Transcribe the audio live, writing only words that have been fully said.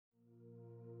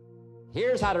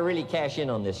Here's how to really cash in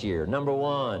on this year. Number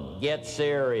one, get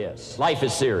serious. Life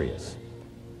is serious.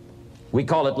 We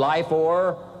call it life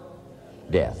or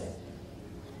death.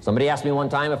 Somebody asked me one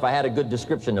time if I had a good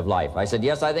description of life. I said,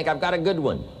 yes, I think I've got a good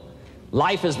one.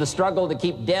 Life is the struggle to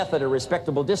keep death at a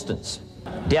respectable distance.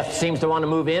 Death seems to want to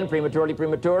move in prematurely.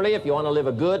 If you want to live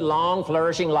a good, long,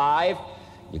 flourishing life,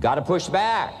 you got to push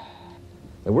back.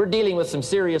 And we're dealing with some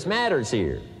serious matters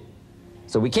here.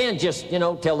 So we can't just,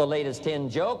 tell the latest 10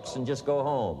 jokes and just go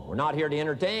home. We're not here to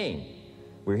entertain.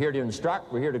 We're here to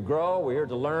instruct, we're here to grow, we're here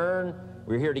to learn,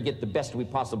 we're here to get the best we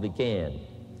possibly can.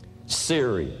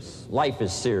 Serious. Life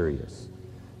is serious.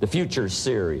 The future is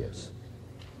serious.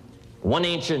 One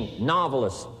ancient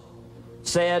novelist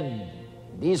said,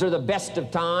 these are the best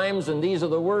of times and these are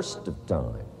the worst of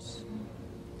times.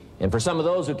 And for some of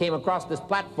those who came across this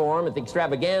platform at the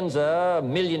extravaganza, $1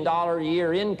 million a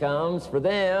year incomes, for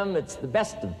them, it's the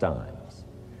best of times.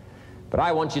 But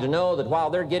I want you to know that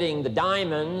while they're getting the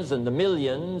diamonds and the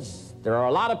millions, there are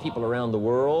a lot of people around the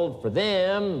world, for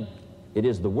them, it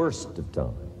is the worst of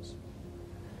times.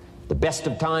 The best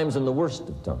of times and the worst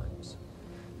of times.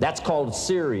 That's called a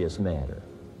serious matter.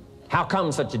 How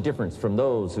come such a difference from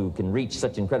those who can reach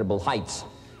such incredible heights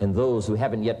and those who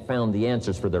haven't yet found the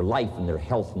answers for their life and their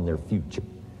health and their future?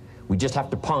 We just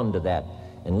have to ponder that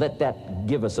and let that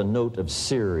give us a note of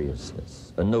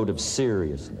seriousness, a note of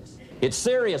seriousness. It's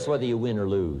serious whether you win or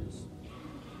lose.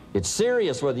 It's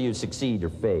serious whether you succeed or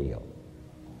fail.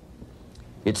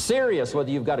 It's serious whether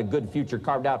you've got a good future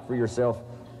carved out for yourself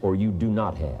or you do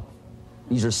not have.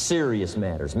 These are serious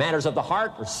matters. Matters of the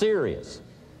heart are serious.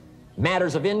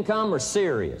 Matters of income are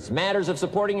serious. Matters of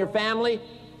supporting your family,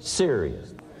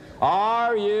 serious.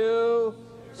 Are you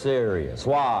serious?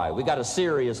 Why? We got a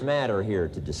serious matter here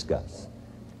to discuss.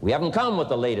 We haven't come with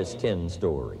the latest 10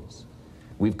 stories.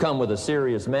 We've come with a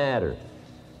serious matter.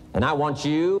 And I want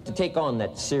you to take on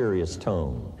that serious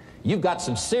tone. You've got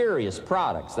some serious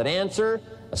products that answer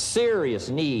a serious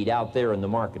need out there in the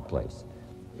marketplace.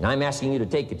 And I'm asking you to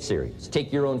take it serious.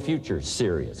 Take your own future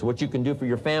serious. What you can do for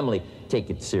your family,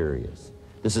 take it serious.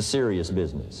 This is serious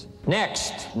business.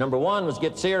 Next, number one was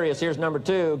get serious. Here's number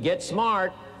two, get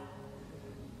smart.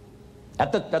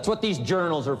 That's what these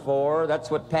journals are for.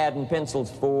 That's what pad and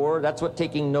pencil's for. That's what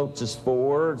taking notes is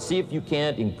for. See if you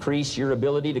can't increase your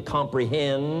ability to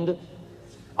comprehend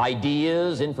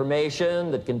ideas,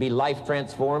 information that can be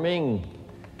life-transforming.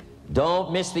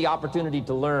 Don't miss the opportunity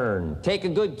to learn. Take a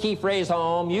good key phrase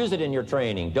home, use it in your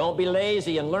training. Don't be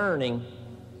lazy in learning.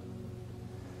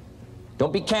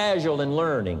 Don't be casual in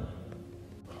learning.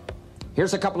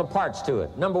 Here's a couple of parts to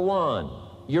it. Number one,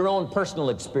 your own personal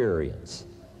experience.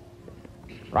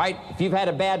 Right? If you've had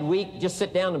a bad week, just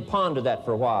sit down and ponder that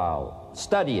for a while.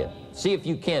 Study it. See if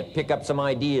you can't pick up some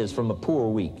ideas from a poor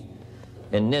week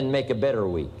and then make a better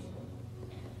week.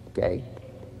 Okay?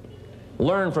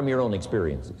 Learn from your own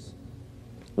experiences.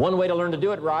 One way to learn to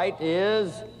do it right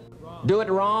is do it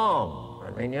wrong.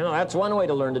 I mean, that's one way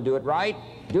to learn to do it right.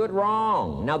 Do it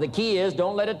wrong. Now the key is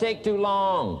don't let it take too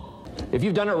long. If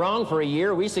you've done it wrong for a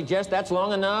year, we suggest that's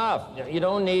long enough. You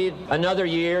don't need another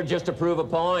year just to prove a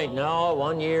point. No,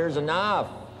 1 year's enough.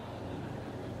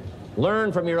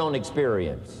 Learn from your own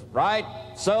experience, right?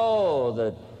 So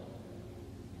the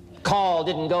call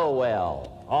didn't go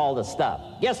well, all the stuff.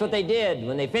 Guess what they did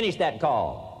when they finished that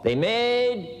call? They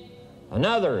made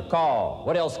another call.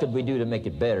 What else could we do to make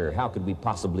it better? How could we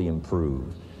possibly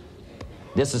improve?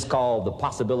 This is called the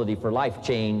possibility for life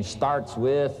change starts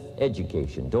with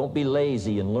education. Don't be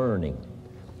lazy in learning.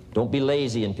 Don't be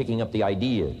lazy in picking up the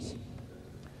ideas.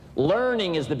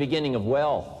 Learning is the beginning of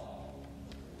wealth.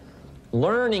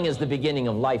 Learning is the beginning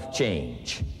of life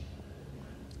change.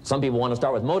 Some people want to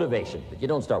start with motivation, but you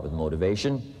don't start with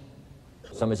motivation.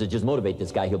 Somebody says, just motivate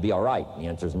this guy, he'll be all right. The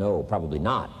answer is no, probably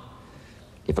not.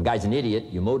 If a guy's an idiot,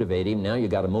 you motivate him, now you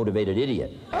got a motivated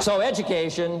idiot. So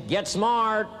education, get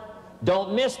smart.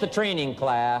 Don't miss the training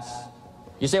class.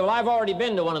 You say, well, I've already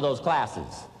been to one of those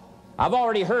classes. I've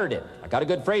already heard it. I got a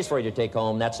good phrase for you to take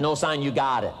home. That's no sign you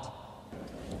got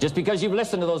it. Just because you've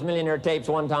listened to those millionaire tapes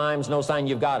one time is no sign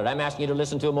you've got it. I'm asking you to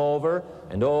listen to them over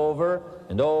and over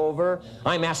and over.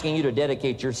 I'm asking you to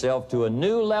dedicate yourself to a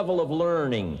new level of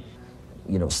learning.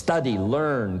 Study,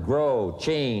 learn, grow,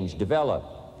 change, develop.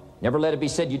 Never let it be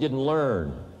said you didn't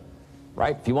learn.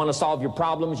 Right? If you want to solve your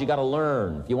problems, you got to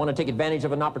learn. If you want to take advantage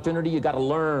of an opportunity, you got to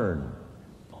learn.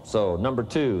 So, number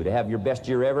two, to have your best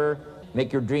year ever,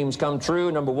 make your dreams come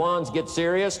true. Number one is get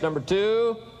serious. Number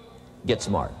two, get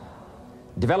smart.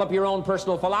 Develop your own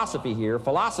personal philosophy here.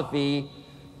 Philosophy,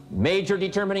 major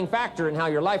determining factor in how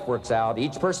your life works out.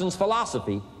 Each person's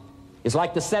philosophy is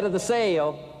like the set of the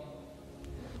sail.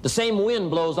 The same wind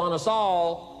blows on us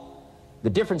all. The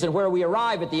difference in where we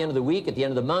arrive at the end of the week, at the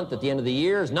end of the month, at the end of the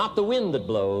year is not the wind that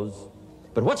blows,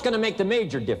 but what's going to make the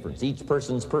major difference? Each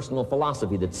person's personal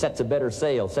philosophy that sets a better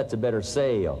sail, sets a better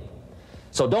sail.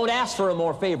 So don't ask for a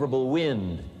more favorable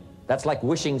wind. That's like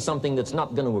wishing something that's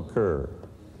not going to occur.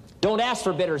 Don't ask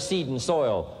for better seed and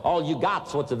soil. All you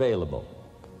got's what's available.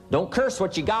 Don't curse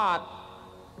what you got.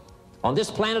 On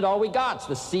this planet, all we got's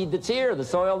the seed that's here, the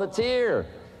soil that's here,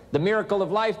 the miracle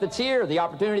of life that's here, the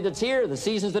opportunity that's here, the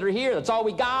seasons that are here. That's all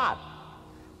we got.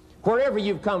 Wherever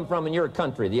you've come from in your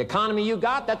country, the economy you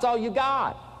got, that's all you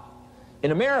got.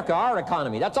 In America, our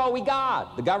economy, that's all we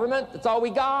got. The government, that's all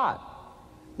we got.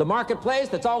 The marketplace,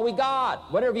 that's all we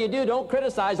got. Whatever you do, don't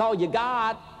criticize all you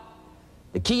got.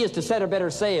 The key is to set a better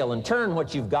sail and turn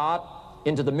what you've got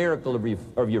into the miracle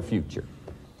of your future.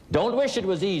 Don't wish it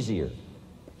was easier.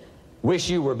 Wish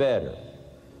you were better.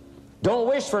 Don't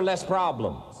wish for less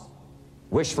problems.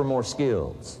 Wish for more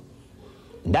skills.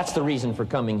 And that's the reason for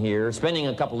coming here, spending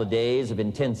a couple of days of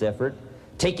intense effort,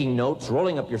 taking notes,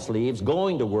 rolling up your sleeves,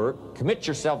 going to work, commit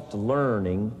yourself to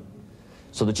learning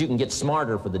so that you can get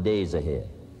smarter for the days ahead.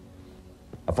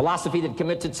 A philosophy that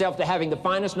commits itself to having the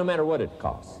finest no matter what it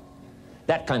costs.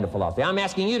 That kind of philosophy. I'm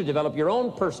asking you to develop your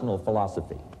own personal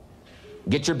philosophy.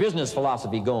 Get your business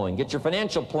philosophy going. Get your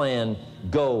financial plan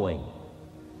going.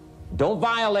 Don't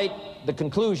violate the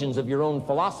conclusions of your own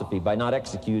philosophy by not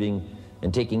executing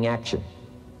and taking action.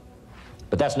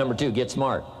 But that's number two, get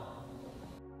smart.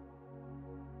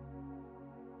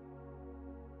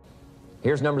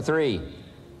 Here's number three,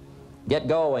 get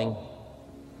going.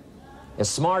 As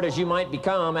smart as you might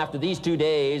become after these 2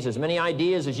 days, as many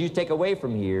ideas as you take away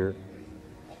from here,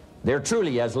 they're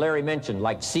truly, as Larry mentioned,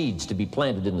 like seeds to be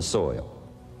planted in the soil.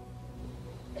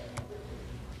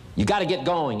 You got to get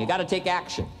going. You got to take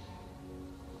action.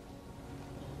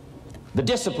 The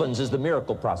disciplines is the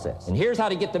miracle process. And here's how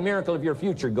to get the miracle of your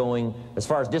future going as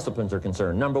far as disciplines are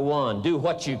concerned. Number one, do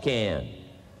what you can.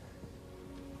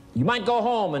 You might go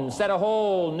home and set a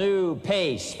whole new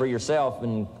pace for yourself,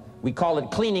 and we call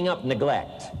it cleaning up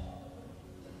neglect.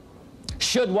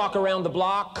 Should walk around the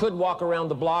block, could walk around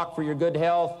the block for your good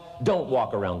health. Don't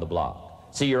walk around the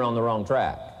block. See, you're on the wrong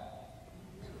track.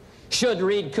 Should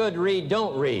read, could read,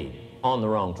 don't read. On the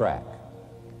wrong track.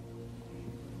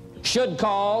 Should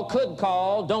call, could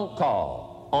call, don't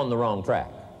call. On the wrong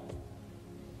track.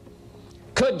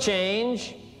 Could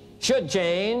change, should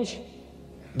change,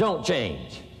 don't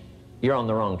change. You're on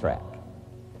the wrong track.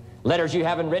 Letters you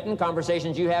haven't written,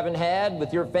 conversations you haven't had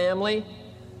with your family,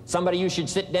 somebody you should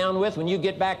sit down with when you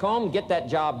get back home, get that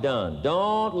job done.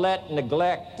 Don't let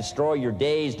neglect destroy your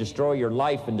days, destroy your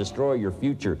life, and destroy your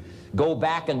future. Go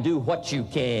back and do what you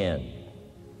can.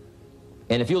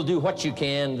 And if you'll do what you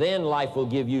can, then life will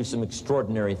give you some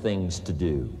extraordinary things to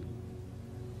do.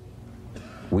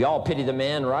 We all pity the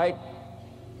man, right?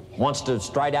 Wants to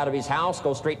stride out of his house,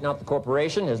 go straighten out the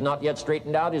corporation, has not yet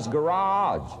straightened out his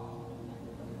garage.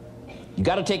 You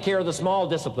got to take care of the small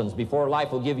disciplines before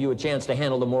life will give you a chance to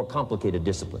handle the more complicated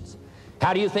disciplines.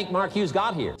 How do you think Mark Hughes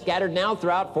got here? Scattered now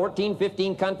throughout 14,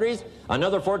 15 countries,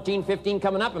 another 14, 15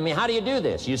 coming up. I mean, how do you do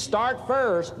this? You start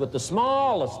first with the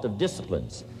smallest of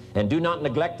disciplines, and do not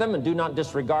neglect them and do not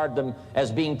disregard them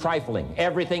as being trifling.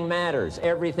 Everything matters.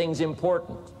 Everything's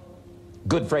important.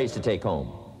 Good phrase to take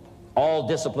home. All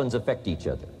disciplines affect each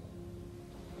other.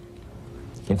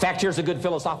 In fact, here's a good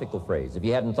philosophical phrase. If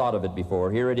you hadn't thought of it before,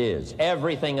 here it is.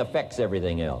 Everything affects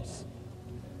everything else.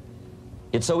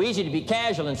 It's so easy to be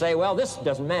casual and say, well, this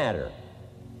doesn't matter.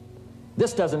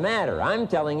 This doesn't matter. I'm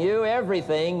telling you,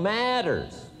 everything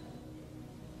matters.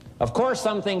 Of course,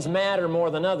 some things matter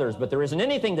more than others, but there isn't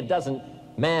anything that doesn't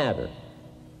matter.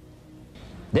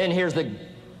 Then here's the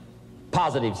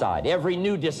positive side. Every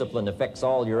new discipline affects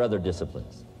all your other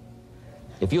disciplines.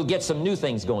 If you'll get some new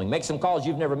things going, make some calls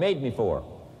you've never made before,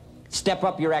 step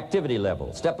up your activity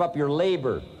level, step up your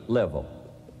labor level,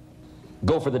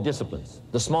 go for the disciplines,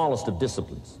 the smallest of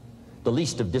disciplines, the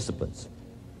least of disciplines.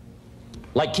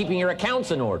 Like keeping your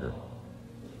accounts in order,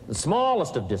 the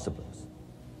smallest of disciplines.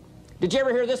 Did you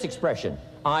ever hear this expression?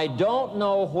 I don't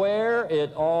know where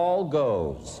it all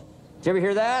goes. Did you ever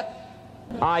hear that?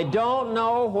 I don't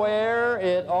know where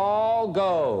it all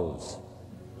goes.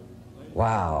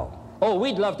 Wow. Oh,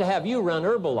 we'd love to have you run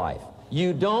Herbalife.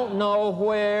 You don't know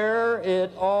where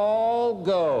it all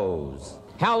goes.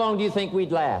 How long do you think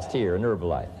we'd last here in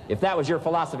Herbalife if that was your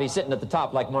philosophy sitting at the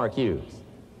top like Mark Hughes?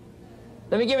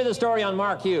 Let me give you the story on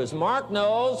Mark Hughes. Mark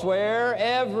knows where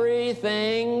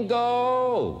everything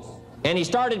goes. And he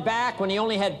started back when he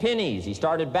only had pennies. He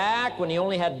started back when he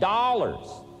only had dollars.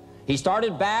 He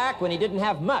started back when he didn't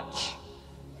have much.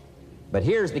 But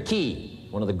here's the key.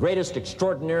 one of the greatest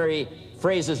extraordinary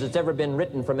phrases that's ever been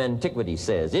written from antiquity,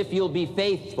 says, if you'll be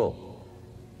faithful,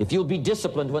 if you'll be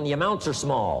disciplined when the amounts are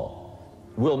small,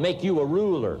 we'll make you a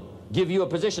ruler, give you a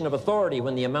position of authority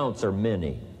when the amounts are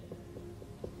many.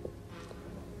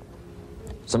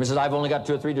 Somebody says, I've only got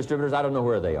 2 or 3 distributors, I don't know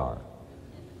where they are.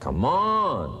 Come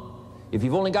on. If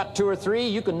you've only got 2 or 3,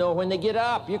 you can know when they get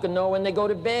up. You can know when they go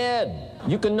to bed.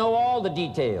 You can know all the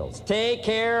details. Take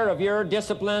care of your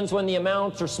disciplines when the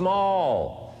amounts are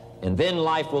small. And then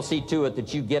life will see to it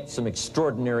that you get some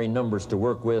extraordinary numbers to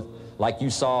work with, like you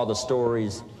saw the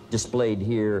stories displayed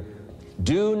here.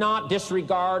 Do not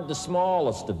disregard the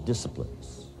smallest of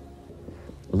disciplines.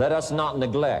 Let us not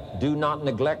neglect. Do not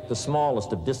neglect the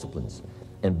smallest of disciplines.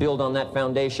 And build on that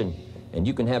foundation, and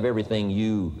you can have everything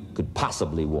you could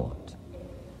possibly want.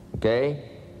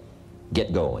 Okay?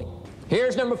 Get going.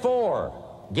 Here's number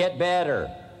 4. Get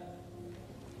better.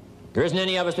 There isn't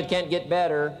any of us that can't get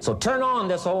better. So turn on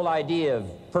this whole idea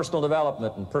of personal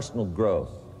development and personal growth.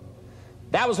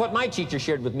 That was what my teacher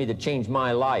shared with me that changed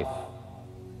my life.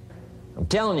 I'm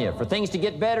telling you, for things to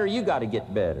get better, you got to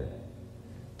get better.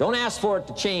 Don't ask for it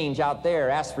to change out there.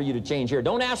 Ask for you to change here.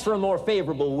 Don't ask for a more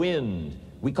favorable wind.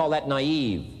 We call that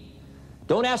naive.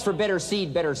 Don't ask for better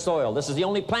seed, better soil. This is the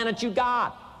only planet you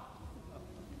got.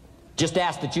 Just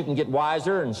ask that you can get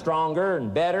wiser and stronger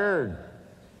and better, and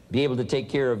be able to take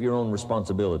care of your own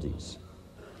responsibilities.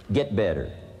 Get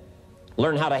better.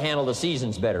 Learn how to handle the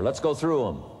seasons better. Let's go through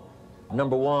them.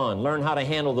 Number 1, learn how to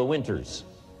handle the winters.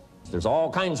 There's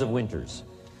all kinds of winters.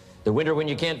 The winter when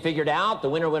you can't figure it out, the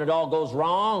winter when it all goes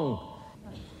wrong,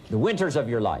 the winters of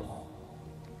your life.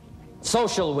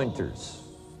 Social winters.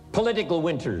 Political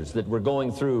winters that we're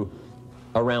going through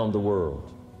around the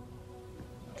world.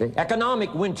 Okay?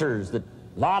 Economic winters that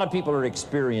a lot of people are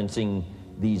experiencing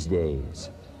these days.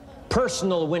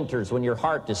 Personal winters when your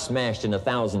heart is smashed in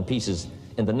 1,000 pieces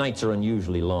and the nights are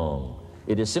unusually long.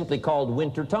 It is simply called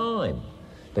winter time.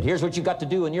 But here's what you've got to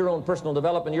do in your own personal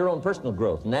development, your own personal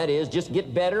growth, and that is just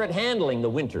get better at handling the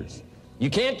winters. You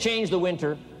can't change the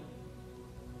winter.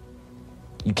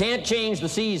 You can't change the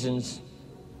seasons.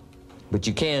 But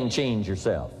you can change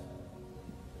yourself.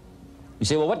 You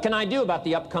say, well, what can I do about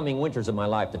the upcoming winters of my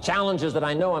life, the challenges that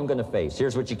I know I'm going to face?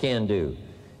 Here's what you can do.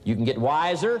 You can get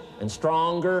wiser and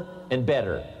stronger and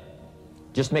better.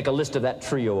 Just make a list of that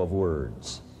trio of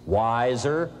words.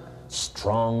 Wiser,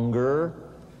 stronger,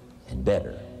 and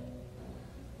better.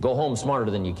 Go home smarter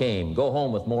than you came. Go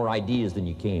home with more ideas than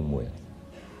you came with.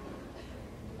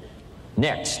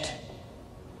 Next,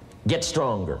 get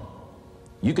stronger.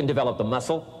 You can develop the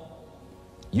muscle.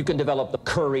 You can develop the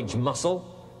courage muscle.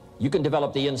 You can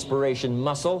develop the inspiration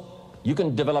muscle. You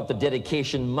can develop the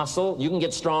dedication muscle. You can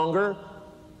get stronger.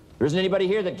 There isn't anybody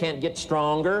here that can't get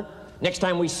stronger. Next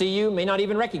time we see you, may not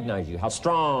even recognize you, how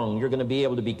strong you're going to be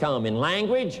able to become in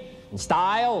language, in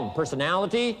style, and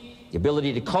personality, the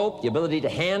ability to cope, the ability to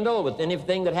handle with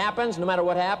anything that happens, no matter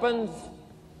what happens.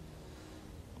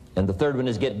 And the third one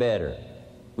is get better.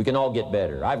 We can all get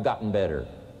better. I've gotten better.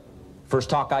 First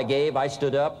talk I gave, I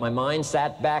stood up, my mind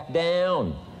sat back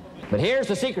down. But here's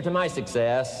the secret to my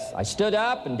success. I stood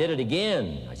up and did it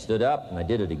again. I stood up and I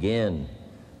did it again.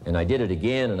 And I did it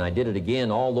again and I did it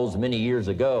again all those many years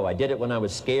ago. I did it when I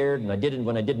was scared, and I did it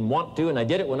when I didn't want to, and I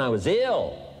did it when I was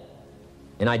ill.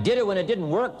 And I did it when it didn't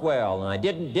work well, and I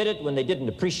did it when they didn't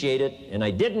appreciate it, and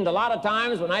I didn't a lot of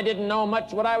times when I didn't know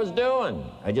much what I was doing.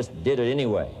 I just did it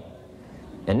anyway.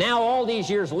 And now, all these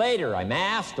years later, I'm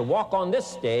asked to walk on this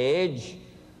stage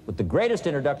with the greatest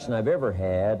introduction I've ever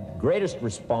had, greatest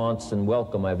response and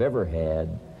welcome I've ever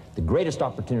had, the greatest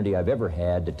opportunity I've ever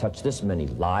had to touch this many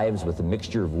lives with a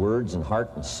mixture of words and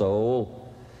heart and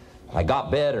soul. I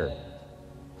got better.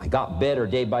 I got better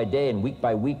day by day and week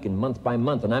by week and month by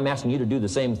month, and I'm asking you to do the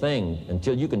same thing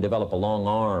until you can develop a long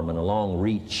arm and a long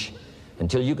reach,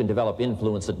 until you can develop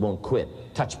influence that won't quit.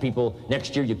 Touch people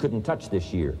next year you couldn't touch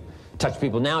this year. Touch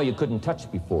people now you couldn't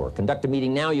touch before. Conduct a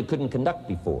meeting now you couldn't conduct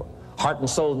before. Heart and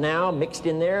soul now mixed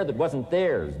in there that wasn't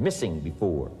theirs, missing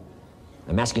before.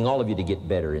 I'm asking all of you to get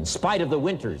better in spite of the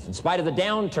winters, in spite of the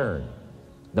downturn,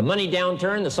 the money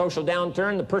downturn, the social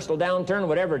downturn, the personal downturn,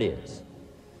 whatever it is.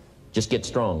 Just get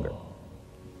stronger.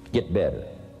 Get better.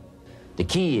 The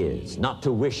key is not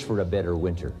to wish for a better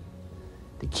winter.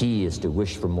 The key is to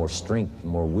wish for more strength,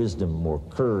 more wisdom, more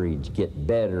courage, get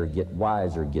better, get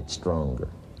wiser, get stronger.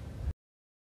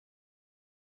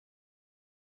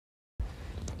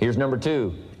 Here's number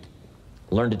 2.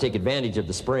 Learn to take advantage of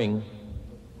the spring.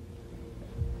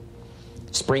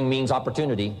 Spring means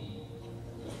opportunity.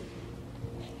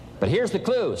 But here's the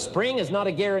clue. Spring is not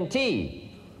a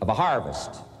guarantee of a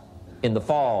harvest in the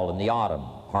fall and the autumn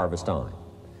harvest time.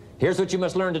 Here's what you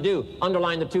must learn to do.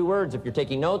 Underline the two words if you're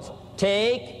taking notes.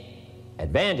 Take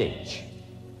advantage.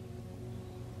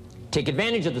 Take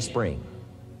advantage of the spring.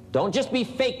 Don't just be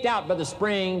faked out by the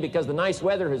spring because the nice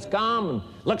weather has come and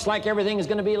looks like everything is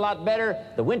going to be a lot better.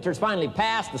 The winter's finally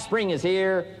passed, the spring is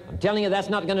here. I'm telling you, that's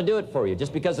not going to do it for you.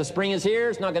 Just because the spring is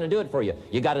here, it's not going to do it for you.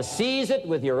 You got to seize it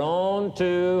with your own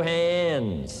two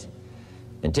hands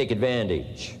and take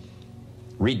advantage.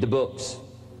 Read the books.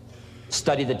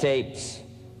 Study the tapes.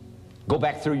 Go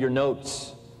back through your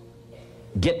notes.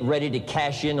 Get ready to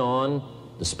cash in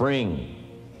on the spring.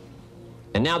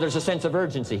 And now there's a sense of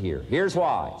urgency here. Here's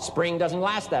why. Spring doesn't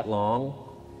last that long.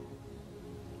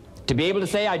 To be able to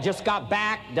say, I just got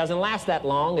back, doesn't last that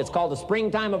long. It's called the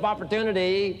springtime of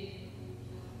opportunity.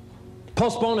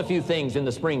 Postpone a few things in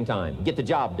the springtime. Get the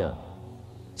job done.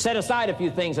 Set aside a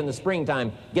few things in the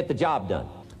springtime. Get the job done.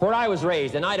 Where I was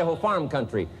raised, in Idaho farm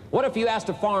country, what if you asked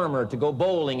a farmer to go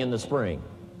bowling in the spring?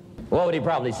 What would he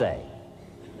probably say?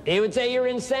 He would say, you're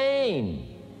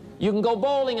insane. You can go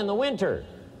bowling in the winter.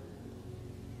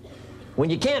 When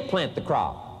you can't plant the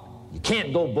crop, you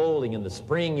can't go bowling in the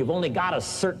spring. You've only got a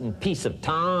certain piece of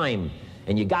time,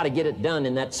 and you got to get it done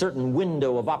in that certain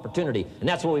window of opportunity. And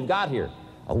that's what we've got here,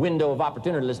 a window of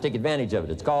opportunity. Let's take advantage of it.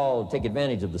 It's called take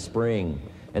advantage of the spring.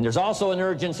 And there's also an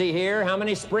urgency here. How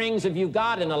many springs have you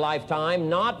got in a lifetime?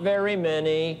 Not very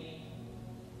many.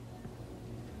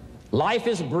 Life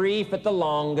is brief at the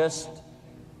longest.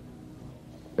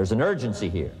 There's an urgency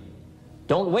here.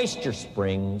 Don't waste your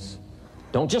springs.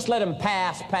 Don't just let them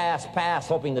pass,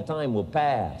 hoping the time will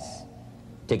pass.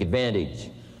 Take advantage.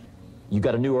 You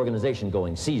got a new organization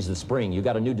going, seize the spring. You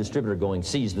got a new distributor going,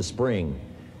 seize the spring.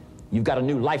 You've got a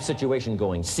new life situation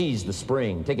going, seize the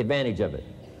spring. Take advantage of it.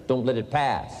 Don't let it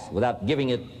pass without giving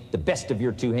it the best of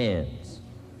your two hands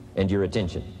and your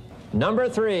attention. Number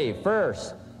 3,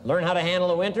 first, learn how to handle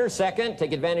the winter. Second,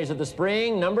 take advantage of the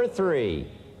spring. Number 3,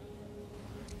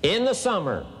 in the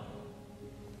summer,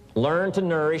 learn to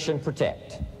nourish and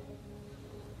protect.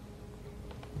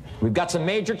 We've got some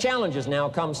major challenges now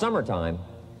come summertime.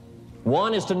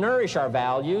 One is to nourish our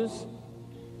values.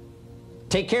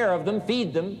 Take care of them,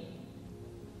 feed them.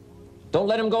 Don't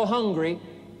let them go hungry.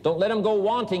 Don't let them go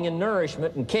wanting in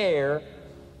nourishment and care.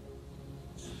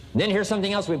 And then here's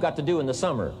something else we've got to do in the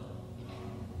summer.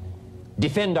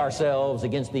 Defend ourselves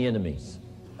against the enemies.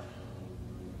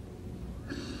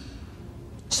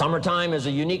 Summertime is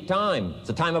a unique time. It's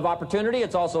a time of opportunity.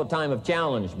 It's also a time of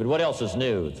challenge. But what else is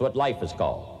new? It's what life is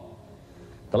called.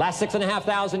 The last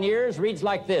 6,500 years reads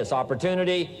like this: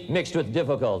 opportunity mixed with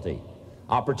difficulty.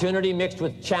 Opportunity mixed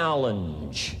with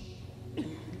challenge.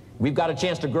 We've got a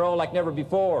chance to grow like never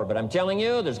before, but I'm telling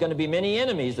you, there's going to be many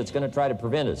enemies that's going to try to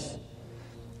prevent us.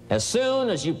 As soon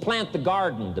as you plant the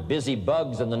garden, the busy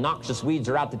bugs and the noxious weeds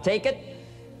are out to take it.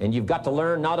 And you've got to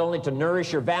learn not only to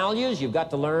nourish your values, you've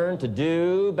got to learn to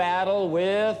do battle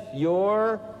with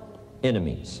your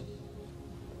enemies.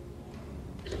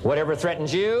 Whatever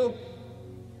threatens you,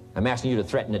 I'm asking you to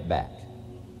threaten it back.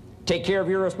 Take care of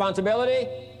your responsibility,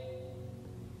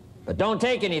 but don't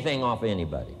take anything off of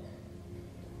anybody.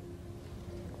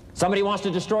 Somebody wants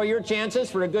to destroy your chances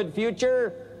for a good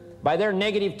future by their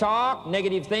negative talk,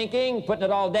 negative thinking, putting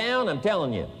it all down. I'm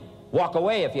telling you, walk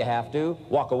away if you have to.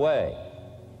 Walk away.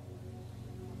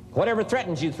 Whatever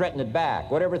threatens you, threaten it back.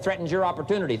 Whatever threatens your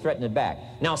opportunity, threaten it back.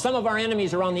 Now, some of our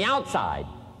enemies are on the outside,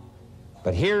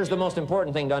 but here's the most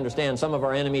important thing to understand. Some of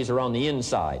our enemies are on the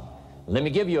inside. Let me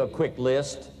give you a quick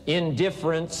list.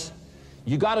 Indifference.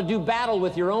 You got to do battle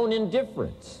with your own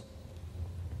indifference.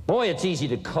 Boy, it's easy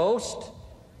to coast,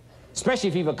 especially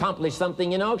if you've accomplished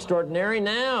something, extraordinary.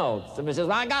 Now, somebody says,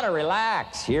 well, I got to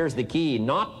relax. Here's the key: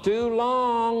 not too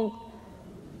long.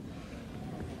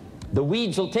 The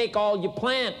weeds will take all you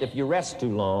plant if you rest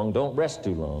too long. Don't rest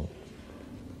too long.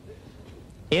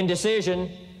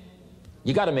 Indecision.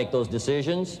 You got to make those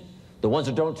decisions. The ones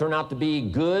that don't turn out to be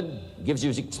good gives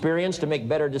you experience to make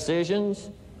better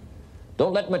decisions.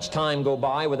 Don't let much time go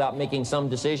by without making some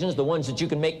decisions. The ones that you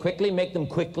can make quickly, make them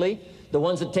quickly. The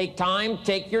ones that take time,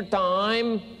 take your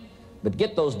time. But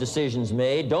get those decisions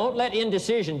made. Don't let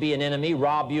indecision be an enemy,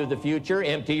 rob you of the future,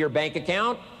 empty your bank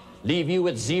account, leave you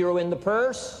with zero in the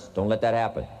purse. Don't let that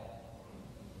happen.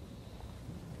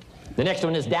 The next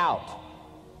one is doubt.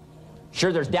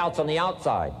 Sure, there's doubts on the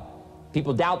outside.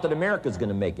 People doubt that America's going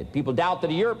to make it. People doubt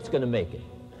that Europe's going to make it.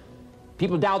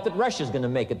 People doubt that Russia's going to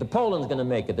make it, that Poland's going to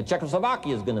make it, that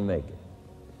Czechoslovakia is going to make it.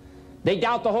 They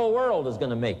doubt the whole world is going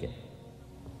to make it.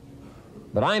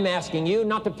 But I'm asking you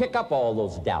not to pick up all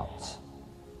those doubts.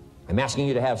 I'm asking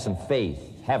you to have some faith,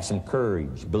 have some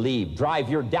courage, believe, drive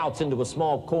your doubts into a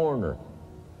small corner.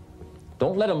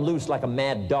 Don't let them loose like a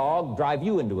mad dog drive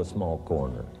you into a small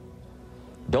corner.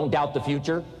 Don't doubt the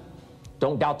future.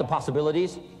 Don't doubt the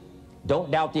possibilities. Don't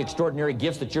doubt the extraordinary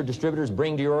gifts that your distributors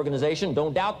bring to your organization.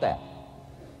 Don't doubt that.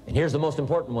 And here's the most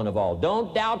important one of all.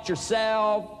 Don't doubt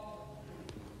yourself.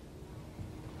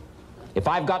 If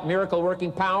I've got miracle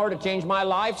working power to change my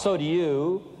life, so do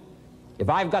you. If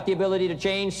I've got the ability to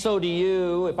change, so do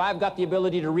you. If I've got the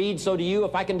ability to read, so do you.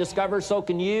 If I can discover, so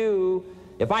can you.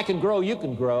 If I can grow, you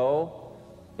can grow.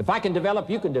 If I can develop,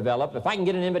 you can develop. If I can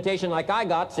get an invitation like I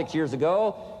got 6 years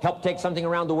ago, help take something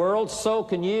around the world, so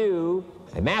can you.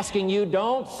 I'm asking you,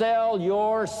 don't sell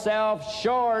yourself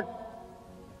short.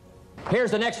 Here's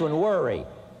the next one, worry.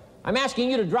 I'm asking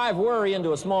you to drive worry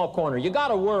into a small corner. You got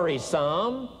to worry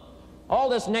some. All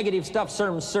this negative stuff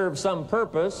serves some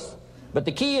purpose, but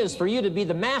the key is for you to be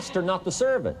the master, not the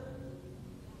servant.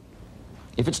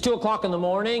 If it's 2 o'clock in the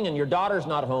morning and your daughter's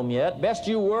not home yet, best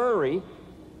you worry.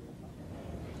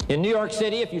 In New York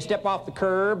City, if you step off the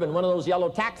curb and one of those yellow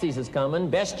taxis is coming,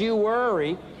 best you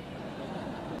worry.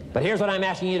 But here's what I'm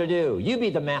asking you to do. You be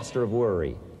the master of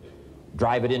worry.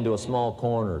 Drive it into a small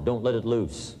corner. Don't let it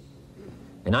loose.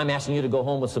 And I'm asking you to go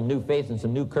home with some new faith and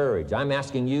some new courage. I'm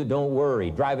asking you, don't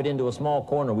worry. Drive it into a small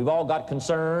corner. We've all got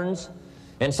concerns,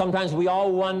 and sometimes we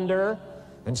all wonder,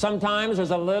 and sometimes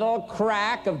there's a little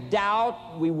crack of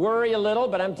doubt. We worry a little,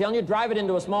 but I'm telling you, drive it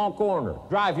into a small corner.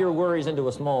 Drive your worries into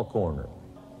a small corner.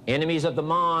 Enemies of the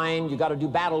mind you got to do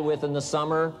battle with in the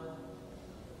summer.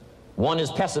 One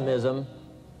is pessimism,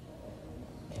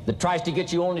 that tries to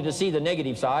get you only to see the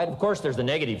negative side. Of course, there's the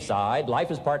negative side.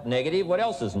 Life is part negative. What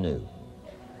else is new?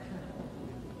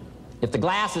 If the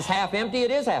glass is half empty, it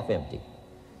is half empty.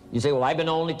 You say, well, I've been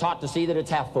only taught to see that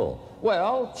it's half full.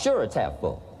 Well, sure, it's half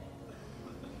full.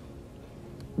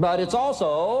 But it's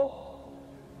also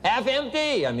half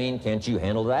empty. I mean, can't you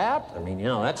handle that? I mean, you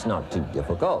know, that's not too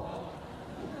difficult.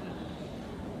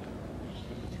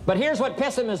 But here's what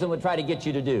pessimism would try to get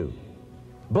you to do.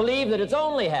 Believe that it's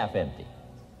only half empty.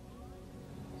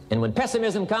 And when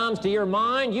pessimism comes to your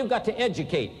mind, you've got to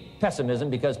educate pessimism,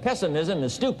 because pessimism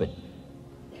is stupid.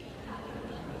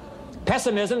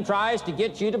 Pessimism tries to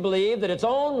get you to believe that it's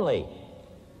only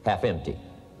half empty.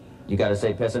 You got to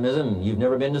say, pessimism, you've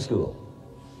never been to school.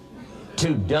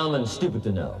 Too dumb and stupid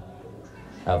to know.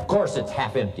 Of course it's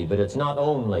half empty, but it's not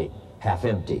only half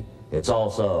empty. It's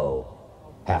also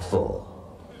half full.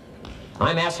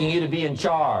 I'm asking you to be in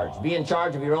charge. Be in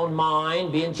charge of your own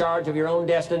mind. Be in charge of your own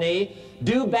destiny.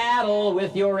 Do battle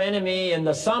with your enemy in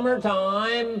the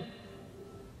summertime.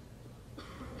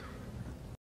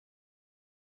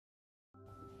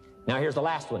 Now here's the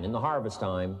last one, in the harvest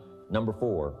time, number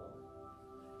 4.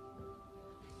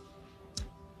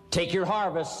 Take your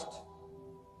harvest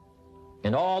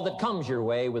and all that comes your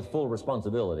way with full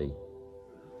responsibility.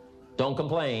 Don't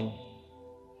complain.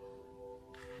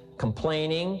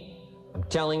 Complaining, I'm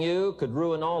telling you, could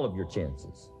ruin all of your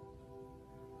chances.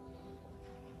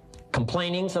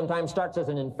 Complaining sometimes starts as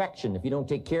an infection. If you don't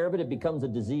take care of it, it becomes a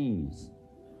disease.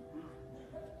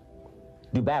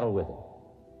 Do battle with it.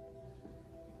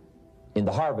 In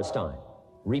the harvest time,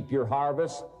 reap your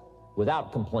harvest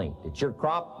without complaint. It's your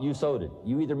crop, you sowed it.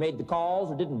 You either made the calls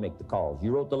or didn't make the calls.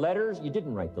 You wrote the letters, you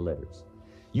didn't write the letters.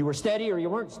 You were steady or you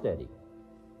weren't steady.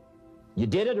 You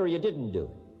did it or you didn't do it.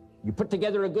 You put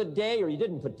together a good day or you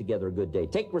didn't put together a good day.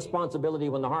 Take responsibility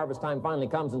when the harvest time finally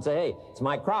comes and say, hey, it's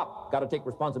my crop. Got to take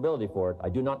responsibility for it. I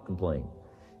do not complain.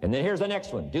 And then here's the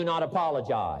next one. Do not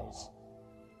apologize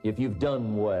if you've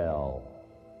done well.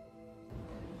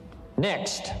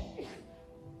 Next,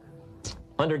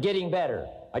 under getting better,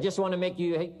 I just want to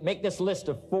make this list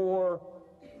of 4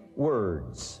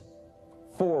 words.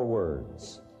 4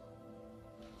 words.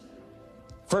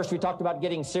 First, we talked about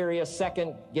getting serious.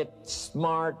 Second, get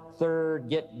smart. Third,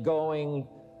 get going.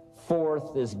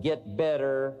 Fourth is get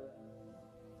better.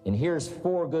 And here's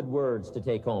 4 good words to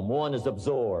take home. 1 is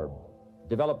absorb.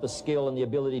 Develop the skill and the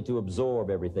ability to absorb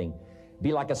everything.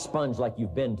 Be like a sponge like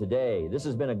you've been today. This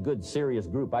has been a good, serious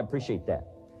group. I appreciate that.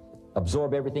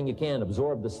 Absorb everything you can.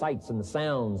 Absorb the sights and the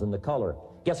sounds and the color.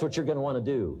 Guess what you're going to want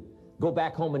to do? Go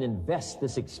back home and invest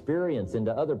this experience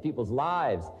into other people's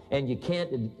lives. And you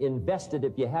can't invest it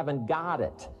if you haven't got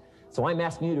it. So I'm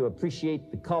asking you to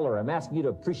appreciate the color. I'm asking you to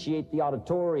appreciate the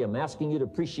auditorium. I'm asking you to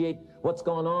appreciate what's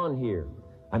going on here.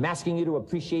 I'm asking you to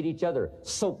appreciate each other.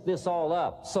 Soak this all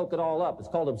up. Soak it all up. It's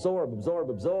called absorb, absorb,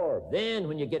 absorb. Then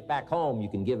when you get back home, you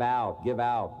can give out, give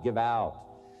out, give out.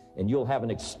 And you'll have an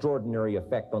extraordinary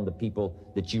effect on the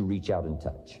people that you reach out and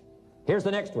touch. Here's the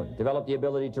next one. Develop the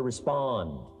ability to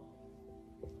respond.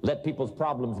 Let people's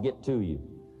problems get to you.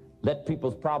 Let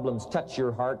people's problems touch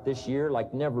your heart this year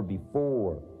like never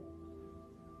before.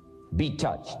 Be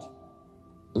touched.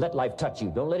 Let life touch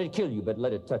you. Don't let it kill you, but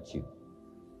let it touch you.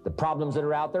 The problems that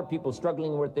are out there, people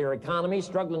struggling with their economy,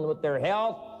 struggling with their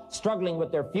health, struggling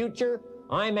with their future,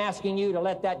 I'm asking you to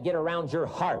let that get around your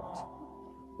heart.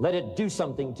 Let it do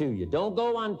something to you. Don't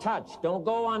go untouched. Don't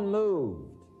go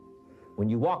unmoved. When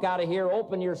you walk out of here,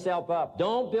 open yourself up.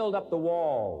 Don't build up the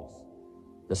walls.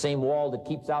 The same wall that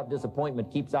keeps out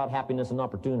disappointment keeps out happiness and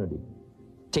opportunity.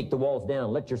 Take the walls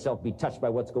down. Let yourself be touched by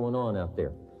what's going on out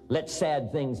there. Let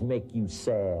sad things make you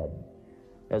sad,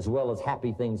 as well as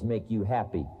happy things make you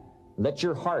happy. Let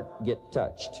your heart get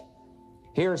touched.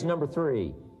 Here's number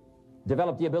 3.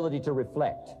 Develop the ability to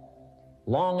reflect.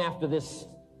 Long after this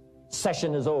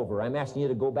session is over, I'm asking you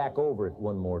to go back over it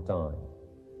one more time.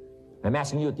 I'm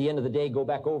asking you at the end of the day, go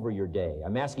back over your day.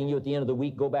 I'm asking you at the end of the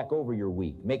week, go back over your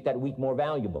week. Make that week more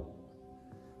valuable.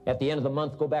 At the end of the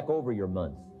month, go back over your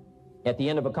month. At the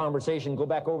end of a conversation, go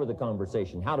back over the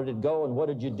conversation. How did it go and what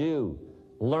did you do?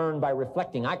 Learn by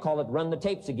reflecting. I call it run the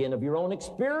tapes again of your own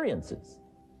experiences.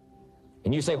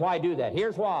 And you say, why do that?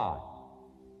 Here's why.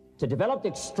 To develop the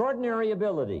extraordinary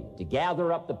ability to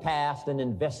gather up the past and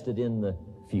invest it in the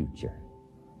future.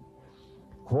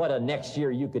 What a next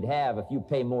year you could have if you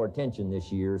pay more attention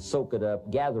this year, soak it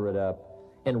up, gather it up,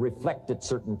 and reflect at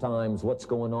certain times what's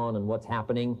going on and what's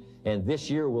happening. And this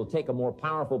year will take a more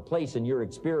powerful place in your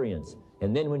experience.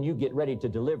 And then when you get ready to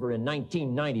deliver in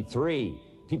 1993,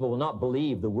 people will not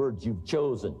believe the words you've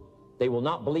chosen. They will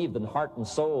not believe the heart and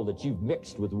soul that you've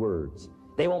mixed with words.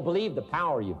 They won't believe the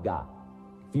power you've got.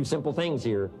 A few simple things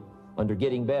here under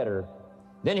getting better.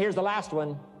 Then here's the last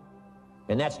one,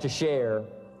 and that's to share.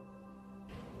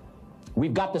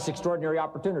 We've got this extraordinary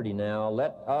opportunity now.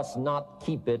 Let us not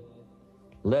keep it.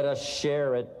 Let us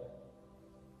share it.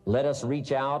 Let us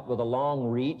reach out with a long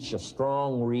reach, a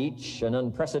strong reach, an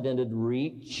unprecedented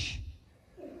reach.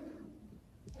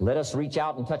 Let us reach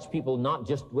out and touch people not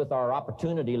just with our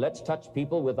opportunity. Let's touch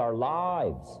people with our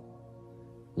lives.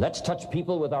 Let's touch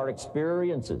people with our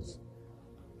experiences.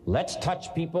 Let's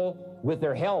touch people with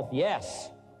their health, yes.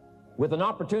 With an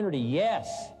opportunity,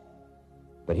 yes.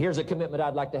 But here's a commitment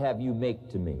I'd like to have you make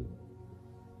to me.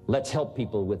 Let's help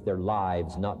people with their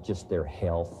lives, not just their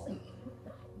health.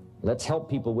 Let's help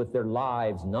people with their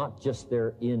lives, not just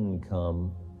their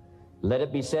income. Let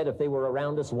it be said, if they were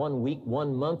around us 1 week,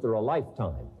 1 month, or a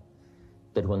lifetime,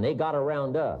 that when they got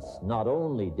around us, not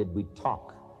only did we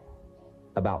talk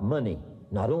about money,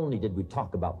 not only did we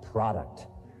talk about product,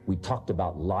 we talked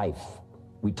about life.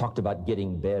 We talked about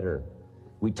getting better.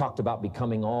 We talked about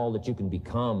becoming all that you can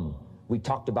become. We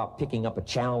talked about picking up a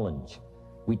challenge.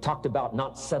 We talked about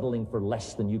not settling for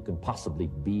less than you can possibly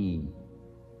be.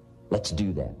 Let's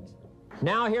do that.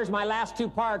 Now here's my last 2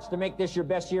 parts to make this your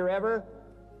best year ever.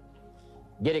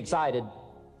 Get excited.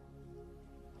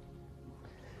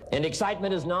 And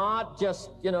excitement is not just,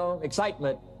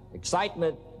 excitement.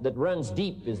 Excitement that runs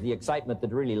deep is the excitement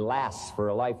that really lasts for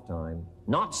a lifetime.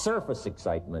 Not surface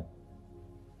excitement.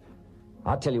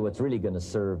 I'll tell you what's really going to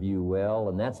serve you well,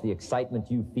 and that's the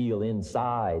excitement you feel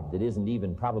inside that isn't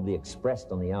even probably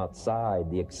expressed on the outside.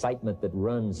 The excitement that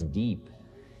runs deep.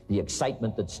 The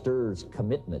excitement that stirs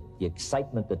commitment. The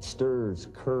excitement that stirs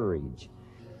courage.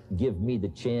 Give me the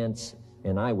chance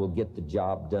and I will get the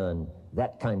job done.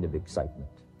 That kind of excitement.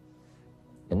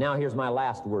 And now here's my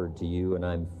last word to you, and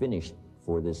I'm finished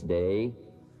for this day.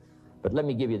 But let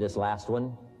me give you this last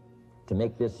one. To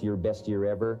make this your best year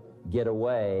ever, get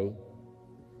away.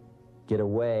 Get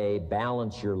away,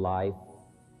 balance your life.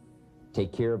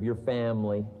 Take care of your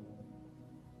family.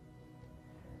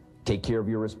 Take care of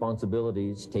your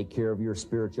responsibilities. Take care of your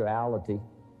spirituality.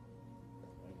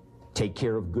 Take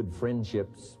care of good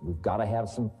friendships. We've got to have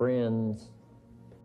some friends.